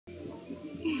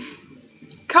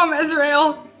Come,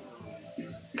 Israel.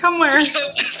 Come where?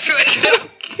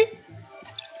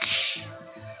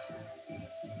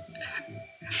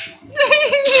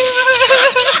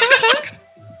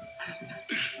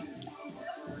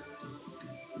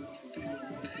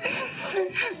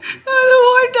 Oh, the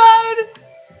war died.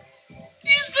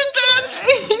 He's the best.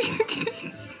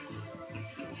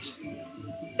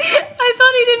 I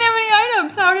thought he didn't have any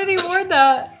items. How did he ward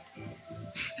that?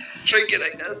 Trinket, I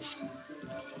guess.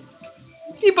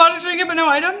 He bought a trinket but no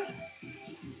items?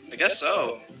 I guess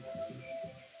so.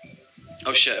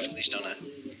 Oh shit, I've leashed, don't I?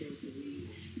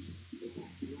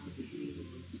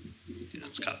 Yeah,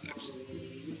 it's cosmetics.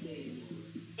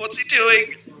 What's he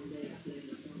doing?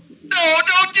 No,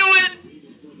 don't do it!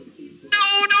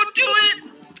 No, don't do it!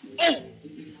 Oh!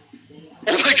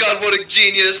 Oh my god, what a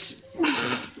genius!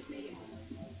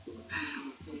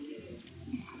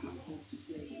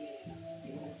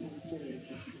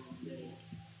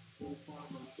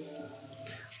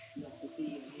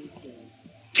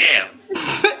 Damn!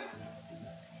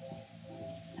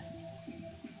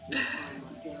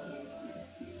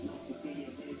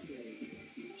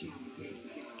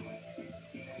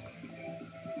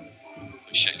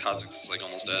 Oh shit, Kha'Zix is like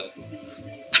almost dead.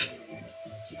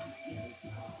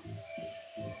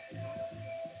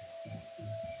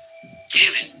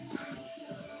 Damn it!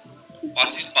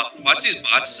 Watch these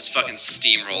bots just fucking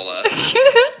steamroll us.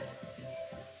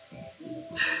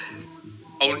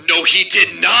 Oh no, he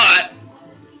did not!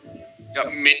 Got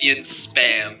minions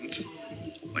spammed.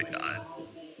 Oh my god.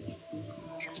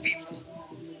 These people.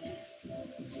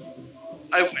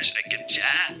 I wish I could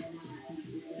chat.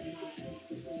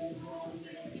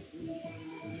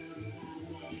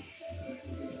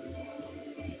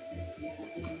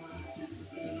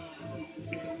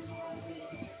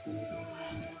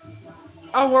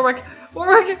 Oh, Warwick.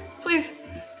 Warwick, please.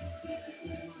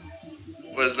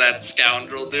 What is that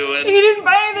scoundrel doing? He didn't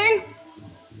buy anything.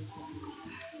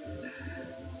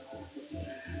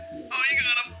 Oh, you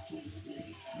got him.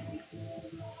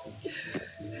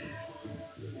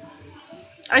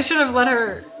 I should have let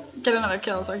her get another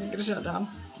kill so I could get a shutdown.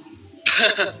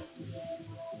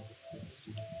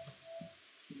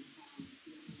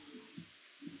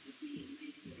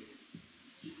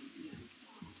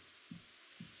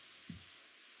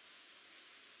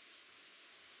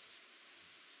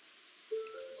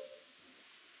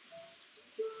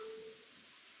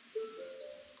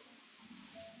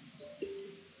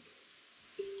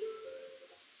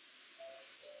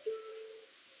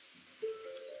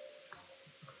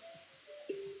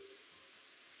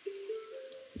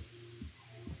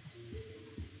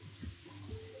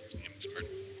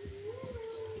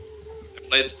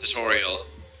 I played the tutorial.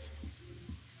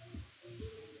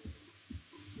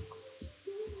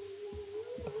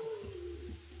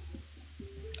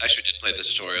 I actually did play the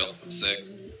tutorial. That's sick.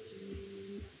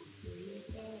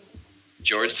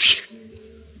 George.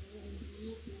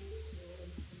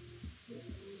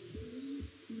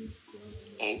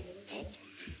 Oh.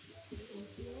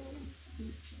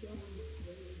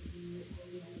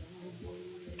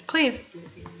 Please.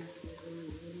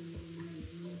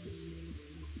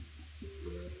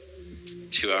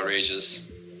 Too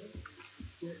outrageous.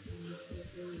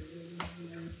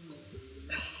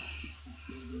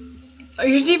 Are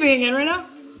you TPing in right now?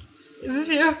 Is this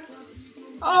you?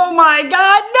 Oh my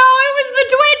god, no, it was the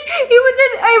Twitch! It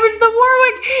was the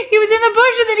Warwick! He was in the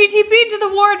bush and then he TP'd to the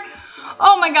ward.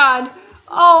 Oh my god.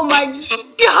 Oh my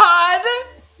god.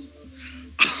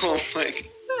 Oh my god.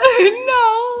 No.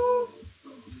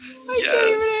 I can't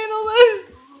even handle this.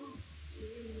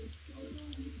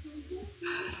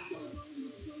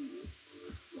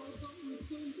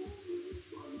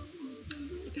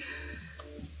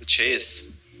 The chase.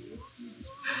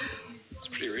 It's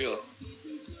pretty real.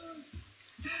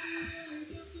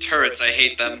 Turrets, I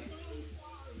hate them.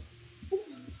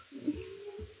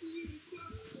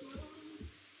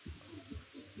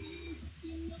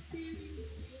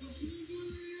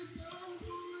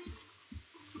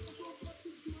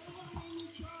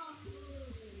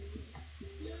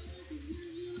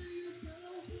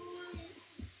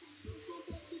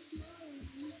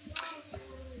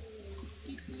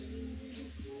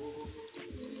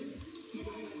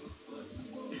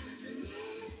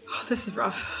 Oh, this is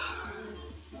rough.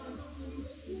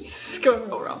 This is going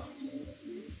real rough.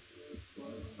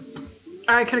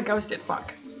 I could have ghosted,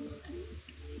 fuck.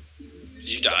 Did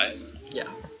you die? Yeah.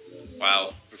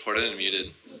 Wow. Reported and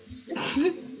muted.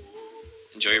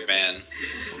 Enjoy your ban.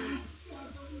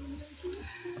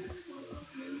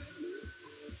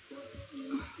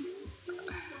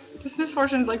 This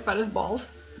misfortune's like fed as balls.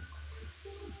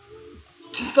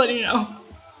 Just letting you know.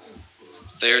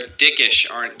 They're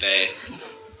dickish, aren't they?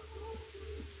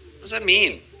 What does that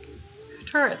mean?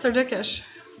 Turrets are dickish.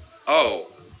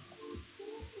 Oh.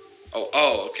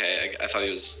 Oh, okay. I thought he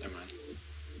was... Never mind.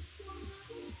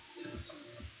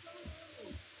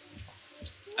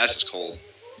 That's just cold.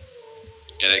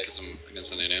 Get it? Because I'm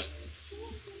against a Nunu.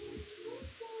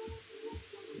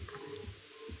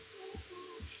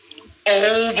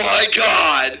 Oh my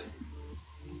god!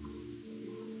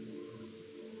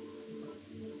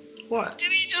 What?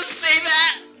 Did he just say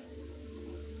that?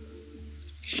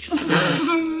 He just...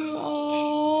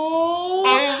 Oh.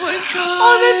 Oh my god!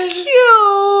 Oh, that's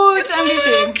cute! It's a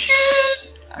little kid!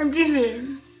 I'm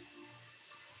teasing.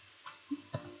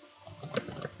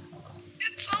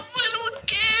 It's a little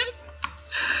kid!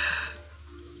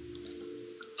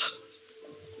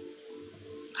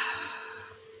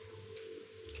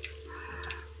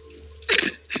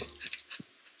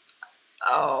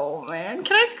 Oh man,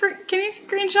 can you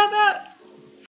screenshot that?